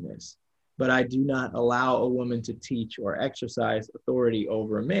submissiveness. But I do not allow a woman to teach or exercise authority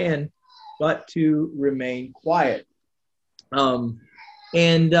over a man, but to remain quiet. And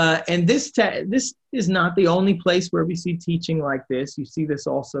this is not the only place where we see teaching like this. You see this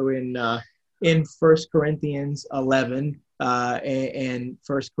also in 1 Corinthians 11 and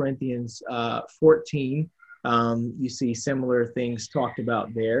 1 Corinthians 14. You see similar things talked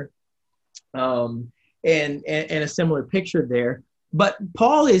about there, and a similar picture there. But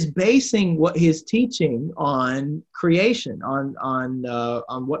Paul is basing what his teaching on creation,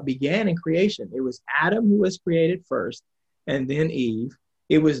 on what began in creation. It was Adam who was created first, and then Eve.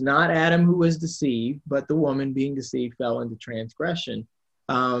 It was not Adam who was deceived, but the woman being deceived fell into transgression.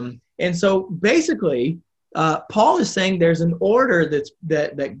 And so basically, Paul is saying there's an order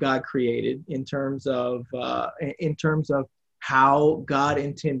that God created in terms of how God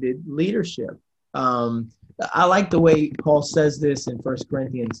intended leadership. I like the way Paul says this in 1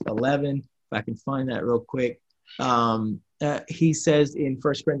 Corinthians 11. If I can find that real quick. He says in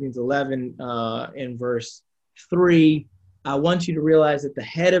 1 Corinthians 11 in verse 3, I want you to realize that the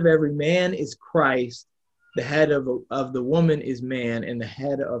head of every man is Christ, the head of the woman is man, and the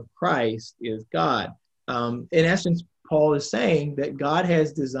head of Christ is God. In essence, Paul is saying that God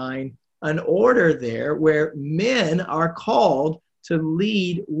has designed an order there where men are called to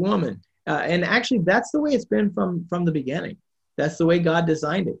lead women. And actually, that's the way it's been from the beginning. That's the way God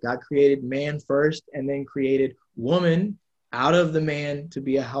designed it. God created man first and then created woman out of the man to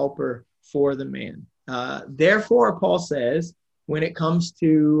be a helper for the man. Therefore, Paul says, when it comes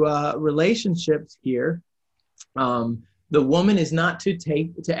to relationships here, the woman is not to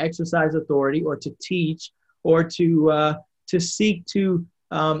exercise authority or to teach or to seek to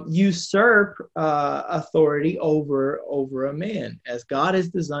usurp authority over a man. As God has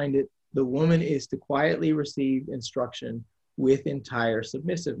designed it, the woman is to quietly receive instruction with entire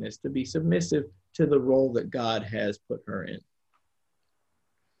submissiveness, to be submissive to the role that God has put her in.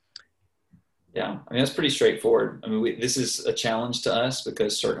 Yeah, I mean, that's pretty straightforward. I mean, this is a challenge to us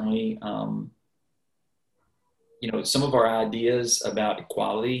because certainly, some of our ideas about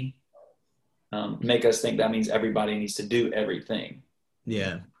equality make us think that means everybody needs to do everything.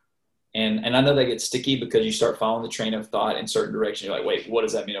 Yeah. And I know that gets sticky because you start following the train of thought in certain directions. You're like, wait, what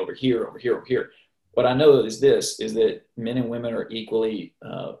does that mean over here, over here, over here? What I know is that men and women are equally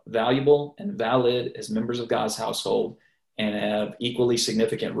valuable and valid as members of God's household and have equally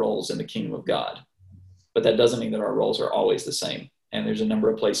significant roles in the kingdom of God. But that doesn't mean that our roles are always the same. And there's a number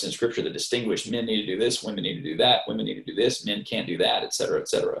of places in scripture that distinguish men need to do this, women need to do that, women need to do this, men can't do that, et cetera, et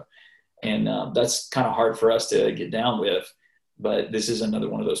cetera. And that's kind of hard for us to get down with. But this is another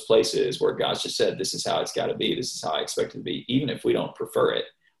one of those places where God's just said, this is how it's got to be. This is how I expect it to be, even if we don't prefer it.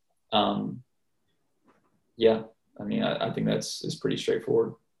 Yeah, I mean, I think it's pretty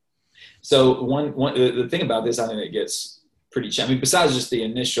straightforward. So the thing about this, I think it gets pretty, besides just the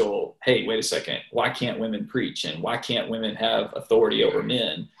initial, hey, wait a second, why can't women preach? And why can't women have authority over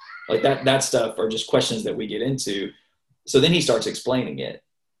men? Like that stuff are just questions that we get into. So then he starts explaining it.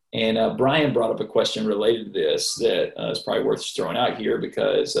 And Brian brought up a question related to this that is probably worth throwing out here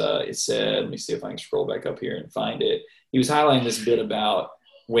because it said, let me see if I can scroll back up here and find it. He was highlighting this bit about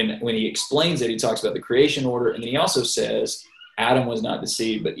when he explains it, he talks about the creation order. And then he also says, Adam was not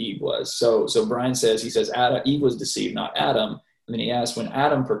deceived, but Eve was. So Brian says, Eve was deceived, not Adam. And then he asks, when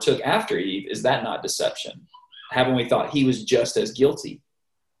Adam partook after Eve, is that not deception? Haven't we thought he was just as guilty?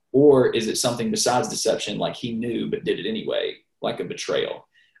 Or is it something besides deception, like he knew but did it anyway, like a betrayal?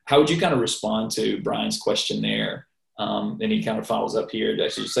 How would you kind of respond to Brian's question there? And he kind of follows up here.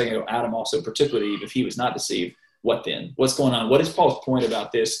 Actually, just saying, Adam also partook with Eve. If he was not deceived, what then? What's going on? What is Paul's point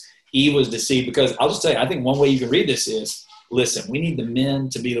about this? Eve was deceived because I'll just tell you, I think one way you can read this is, listen, we need the men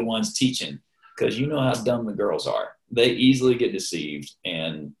to be the ones teaching because you know how dumb the girls are. They easily get deceived.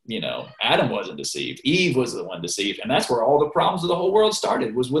 And, Adam wasn't deceived. Eve was the one deceived. And that's where all the problems of the whole world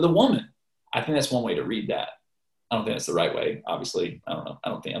started, was with a woman. I think that's one way to read that. I don't think that's the right way, obviously. I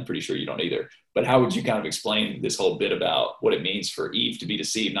don't know. I'm pretty sure you don't either. But how would you kind of explain this whole bit about what it means for Eve to be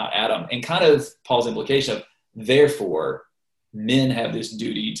deceived, not Adam? And kind of Paul's implication of, therefore, men have this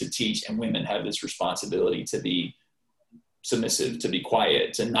duty to teach and women have this responsibility to be submissive, to be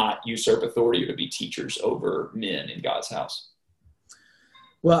quiet, to not usurp authority, or to be teachers over men in God's house?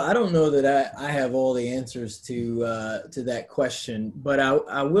 Well, I don't know that I have all the answers to that question, but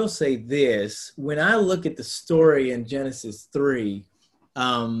I will say this. When I look at the story in Genesis 3,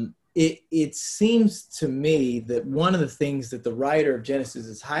 it seems to me that one of the things that the writer of Genesis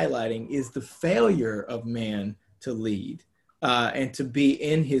is highlighting is the failure of man to lead and to be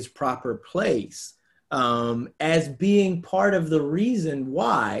in his proper place, as being part of the reason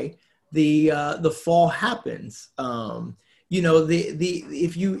why the fall happens.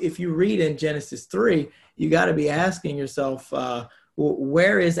 If you read in Genesis 3, you got to be asking yourself,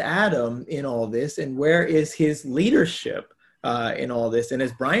 where is Adam in all this, and where is his leadership in all this? And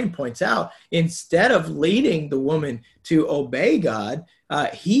as Brian points out, instead of leading the woman to obey God,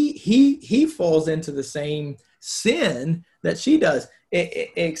 he falls into the same sin that she does.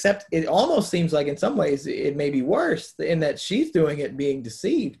 Except it almost seems like in some ways it may be worse in that she's doing it being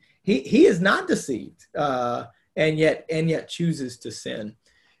deceived. He is not deceived. And yet chooses to sin.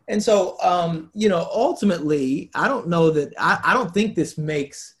 And so, ultimately, I don't know that, I don't think this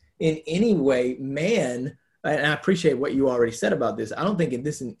makes in any way man, and I appreciate what you already said about this, I don't think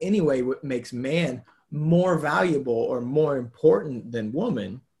this in any way makes man more valuable or more important than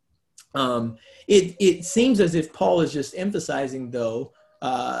woman. It seems as if Paul is just emphasizing, though,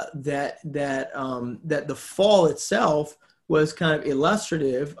 that the fall itself was kind of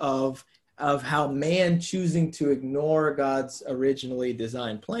illustrative of how man choosing to ignore God's originally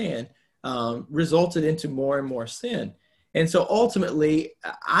designed plan resulted into more and more sin. And so ultimately,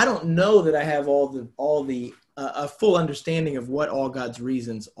 I don't know that I have a full understanding of what all God's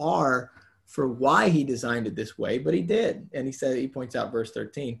reasons are for why he designed it this way, but he did. And he points out verse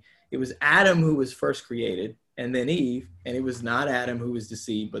 13, it was Adam who was first created, and then Eve, and it was not Adam who was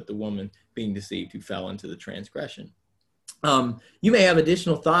deceived, but the woman being deceived who fell into the transgression. You may have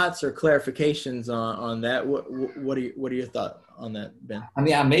additional thoughts or clarifications on that. What are your thoughts on that, Ben? I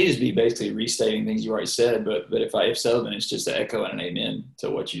mean, I may just be basically restating things you already said, but if so, then it's just an echo and an amen to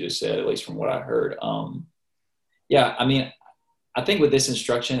what you just said, at least from what I heard. I think with this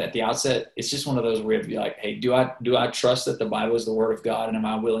instruction at the outset, it's just one of those where you have to be like, hey, do I trust that the Bible is the word of God, and am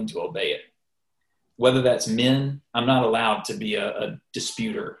I willing to obey it? Whether that's men, I'm not allowed to be a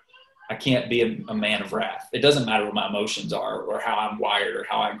disputer. I can't be a man of wrath. It doesn't matter what my emotions are or how I'm wired or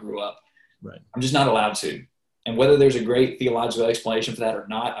how I grew up. Right. I'm just not allowed to. And whether there's a great theological explanation for that or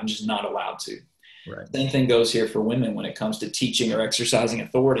not, I'm just not allowed to. Right. Same thing goes here for women when it comes to teaching or exercising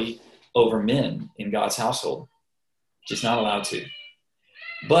authority over men in God's household. Just not allowed to.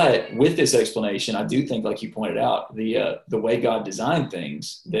 But with this explanation, I do think, like you pointed out, the way God designed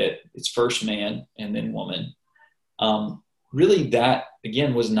things, that it's first man and then woman, really that,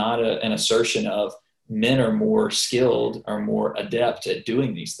 again, was not an assertion of men are more skilled or more adept at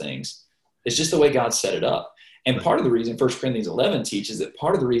doing these things. It's just the way God set it up. And part of the reason 1 Corinthians 11 teaches that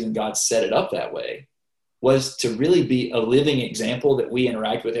part of the reason God set it up that way was to really be a living example that we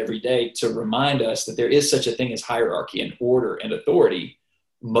interact with every day, to remind us that there is such a thing as hierarchy and order and authority,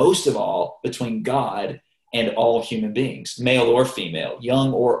 most of all between God and all human beings, male or female,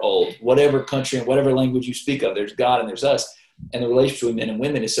 young or old, whatever country and whatever language you speak of, there's God and there's us. And the relationship between men and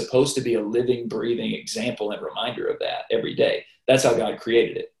women is supposed to be a living, breathing example and reminder of that every day. That's how God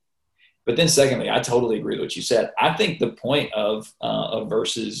created it. But then secondly, I totally agree with what you said. I think the point of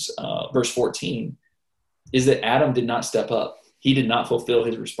verse 14 is that Adam did not step up. He did not fulfill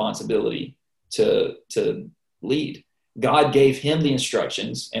his responsibility to lead. God gave him the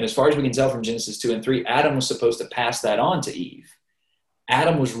instructions. And as far as we can tell from Genesis 2 and 3, Adam was supposed to pass that on to Eve.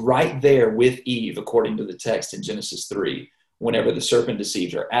 Adam was right there with Eve, according to the text in Genesis 3, whenever the serpent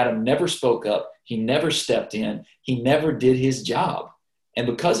deceived her. Adam never spoke up. He never stepped in. He never did his job. And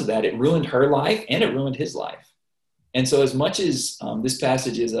because of that, it ruined her life and it ruined his life. And so as much as this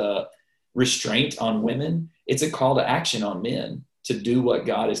passage is a restraint on women, it's a call to action on men to do what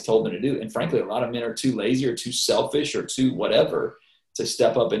God has told them to do. And frankly, a lot of men are too lazy or too selfish or too whatever to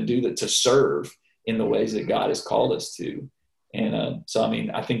step up and do that, to serve in the ways that God has called us to. And so, I mean,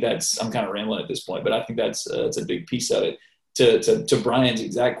 I think I'm kind of rambling at this point, but I think that's a big piece of it. To Brian's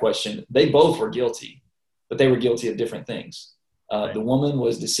exact question, they both were guilty, but they were guilty of different things. Right. The woman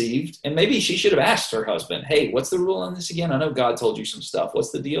was deceived, and maybe she should have asked her husband, hey, what's the rule on this again? I know God told you some stuff.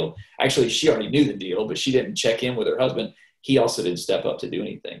 What's the deal? Actually, she already knew the deal, but she didn't check in with her husband. He also didn't step up to do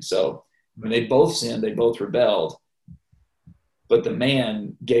anything. So when they both sinned, they both rebelled, but the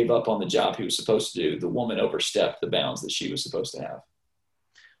man gave up on the job he was supposed to do. The woman overstepped the bounds that she was supposed to have.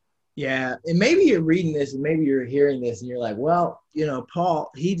 Yeah, and maybe you're reading this and maybe you're hearing this and you're like, well,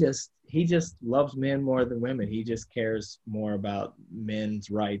 Paul, he just loves men more than women. He just cares more about men's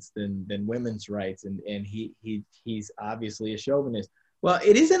rights than women's rights, and he's obviously a chauvinist. Well,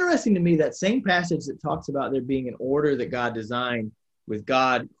 it is interesting to me that same passage that talks about there being an order that God designed with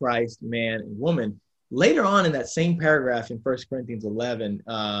God, Christ, man, and woman. Later on in that same paragraph in 1 Corinthians 11,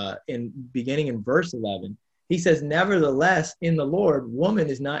 beginning in verse 11, he says, nevertheless, in the Lord, woman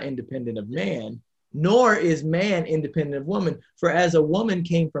is not independent of man, nor is man independent of woman. For as a woman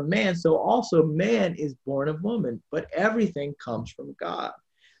came from man, so also man is born of woman. But everything comes from God.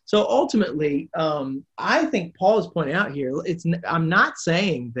 So ultimately, I think Paul is pointing out here, I'm not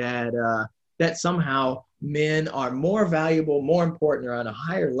saying that somehow men are more valuable, more important, or on a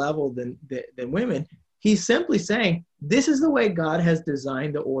higher level than women. He's simply saying, this is the way God has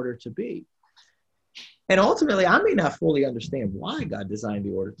designed the order to be. And ultimately, I may not fully understand why God designed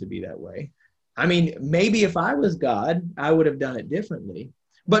the order to be that way. I mean, maybe if I was God, I would have done it differently.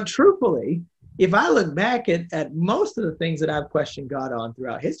 But truthfully, if I look back at most of the things that I've questioned God on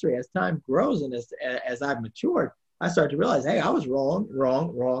throughout history, as time grows and as I've matured, I start to realize, hey, I was wrong,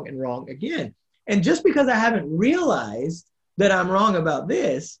 and wrong again. And just because I haven't realized that I'm wrong about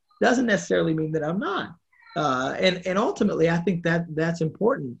this doesn't necessarily mean that I'm not. And ultimately, I think that's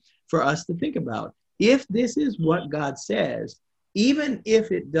important for us to think about. If this is what God says, even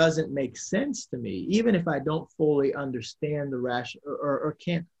if it doesn't make sense to me, even if I don't fully understand the or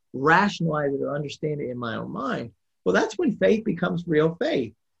can't rationalize it or understand it in my own mind, well, that's when faith becomes real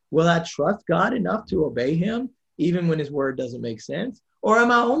faith. Will I trust God enough to obey him, even when his word doesn't make sense? Or am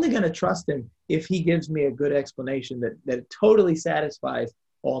I only going to trust him if he gives me a good explanation that totally satisfies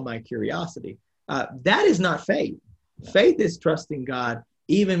all my curiosity? That is not faith. Faith is trusting God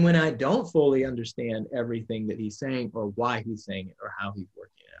even when I don't fully understand everything that he's saying or why he's saying it or how he's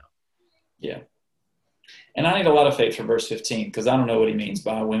working it out. Yeah. And I need a lot of faith for verse 15 because I don't know what he means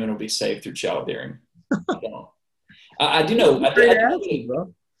by women will be saved through childbearing. I don't. I do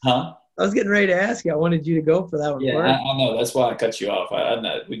know. Huh? I was getting ready to ask you. I wanted you to go for that one. Yeah, I know. That's why I cut you off. I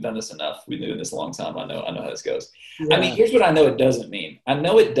know we've done this enough. We've been doing this a long time. I know how this goes. Yeah. I mean, here's what I know it doesn't mean. I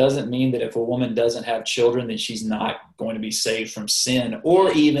know it doesn't mean that if a woman doesn't have children, then she's not going to be saved from sin,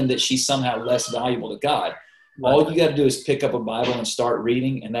 or even that she's somehow less valuable to God. Right. All you got to do is pick up a Bible and start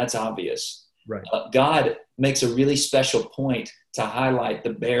reading, and that's obvious. Right. God makes a really special point to highlight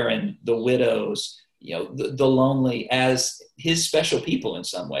the barren, the widows, the lonely as his special people in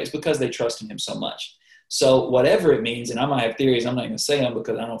some ways because they trust in him so much. So whatever it means, and I might have theories, I'm not going to say them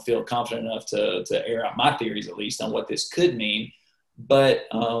because I don't feel confident enough to air out my theories, at least on what this could mean. But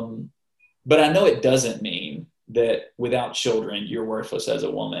I know it doesn't mean that without children, you're worthless as a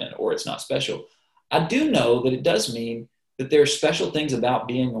woman or it's not special. I do know that it does mean that there are special things about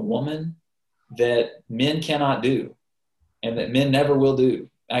being a woman that men cannot do and that men never will do.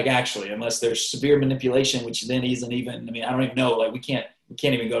 Like actually, unless there's severe manipulation, which then isn't even, I don't even know, like we can't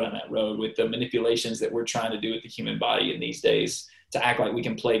even go down that road with the manipulations that we're trying to do with the human body in these days to act like we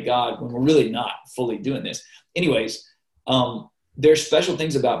can play God when we're really not fully doing this. Anyways, there's special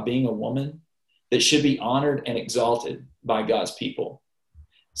things about being a woman that should be honored and exalted by God's people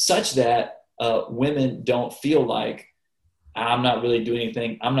such that women don't feel like I'm not really doing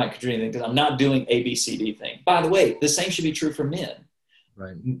anything. I'm not contributing anything because I'm not doing A, B, C, D thing. By the way, the same should be true for men.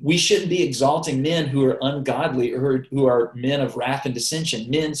 Right. We shouldn't be exalting men who are ungodly or who are men of wrath and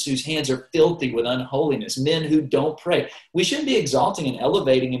dissension, men whose hands are filthy with unholiness, men who don't pray. We shouldn't be exalting and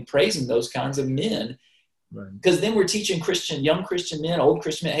elevating and praising those kinds of men because then we're teaching young Christian men, old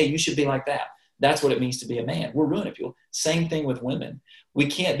Christian men, hey, you should be like that. That's what it means to be a man. We're ruining people. Same thing with women. We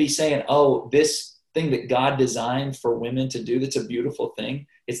can't be saying, oh, this thing that God designed for women to do, that's a beautiful thing.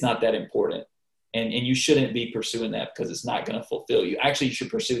 It's not that important. And you shouldn't be pursuing that because it's not going to fulfill you. Actually, you should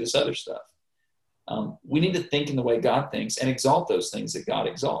pursue this other stuff. We need to think in the way God thinks and exalt those things that God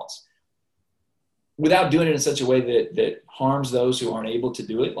exalts without doing it in such a way that harms those who aren't able to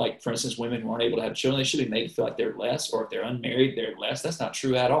do it. Like, for instance, women who aren't able to have children, they should be made to feel like they're less, or if they're unmarried, they're less. That's not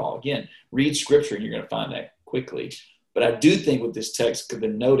true at all. Again, read scripture and you're going to find that quickly. But I do think with this text, because the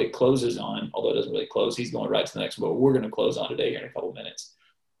note it closes on, although it doesn't really close, he's going right to the next one, but we're going to close on today here in a couple of minutes,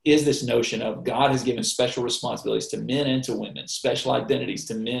 is this notion of God has given special responsibilities to men and to women, special identities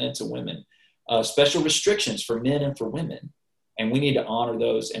to men and to women, special restrictions for men and for women. And we need to honor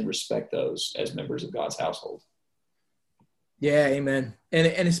those and respect those as members of God's household. Yeah, amen.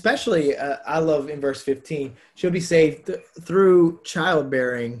 And especially, I love in verse 15, she'll be saved through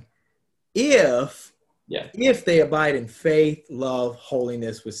childbearing if they abide in faith, love,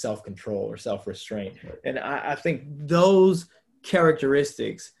 holiness with self-control or self-restraint. And I think those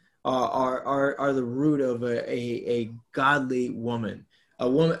characteristics are the root of a godly woman. A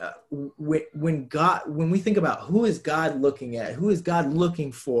woman, when we think about who is God looking at, who is God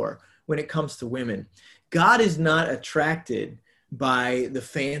looking for when it comes to women, God is not attracted by the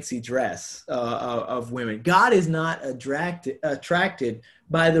fancy dress of women. God is not attracted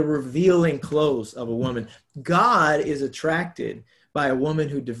by the revealing clothes of a woman. God is attracted by a woman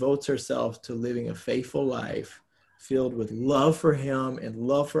who devotes herself to living a faithful life, filled with love for him and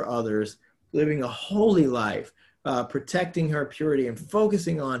love for others, living a holy life, protecting her purity and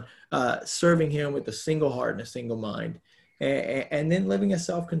focusing on serving him with a single heart and a single mind, and then living a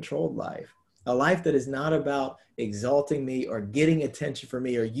self-controlled life. A life that is not about exalting me or getting attention from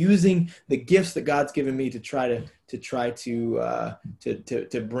me or using the gifts that God's given me to try to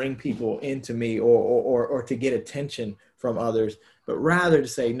bring people into me or to get attention from others, but rather to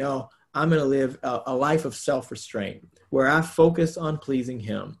say, no, I'm going to live a life of self-restraint where I focus on pleasing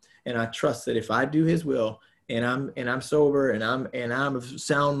him, and I trust that if I do his will and I'm sober and I'm of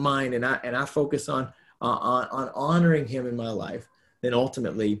sound mind and I focus on honoring him in my life, then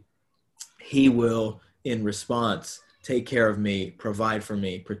ultimately he will, in response, take care of me, provide for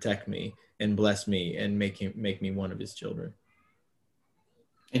me, protect me, and bless me, and make me one of his children.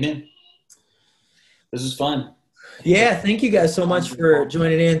 Amen. This is fun. Yeah, thank you guys so much for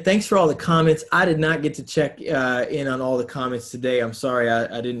joining in. Thanks for all the comments. I did not get to check in on all the comments today. I'm sorry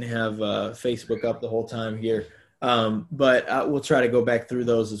I didn't have Facebook up the whole time here, but we'll try to go back through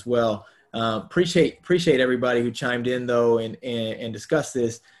those as well. Appreciate everybody who chimed in, though, and discussed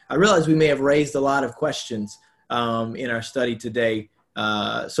this. I realize we may have raised a lot of questions in our study today.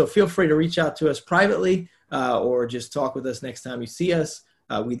 So feel free to reach out to us privately or just talk with us next time you see us.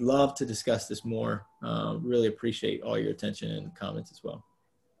 We'd love to discuss this more. Really appreciate all your attention and comments as well.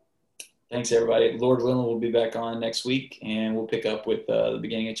 Thanks, everybody. Lord willing, we'll be back on next week, and we'll pick up with the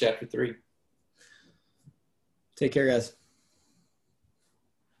beginning of chapter 3. Take care, guys.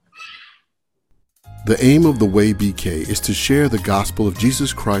 The aim of the Way BK is to share the gospel of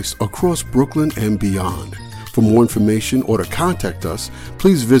Jesus Christ across Brooklyn and beyond. For more information or to contact us,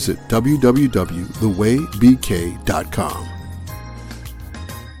 please visit www.thewaybk.com.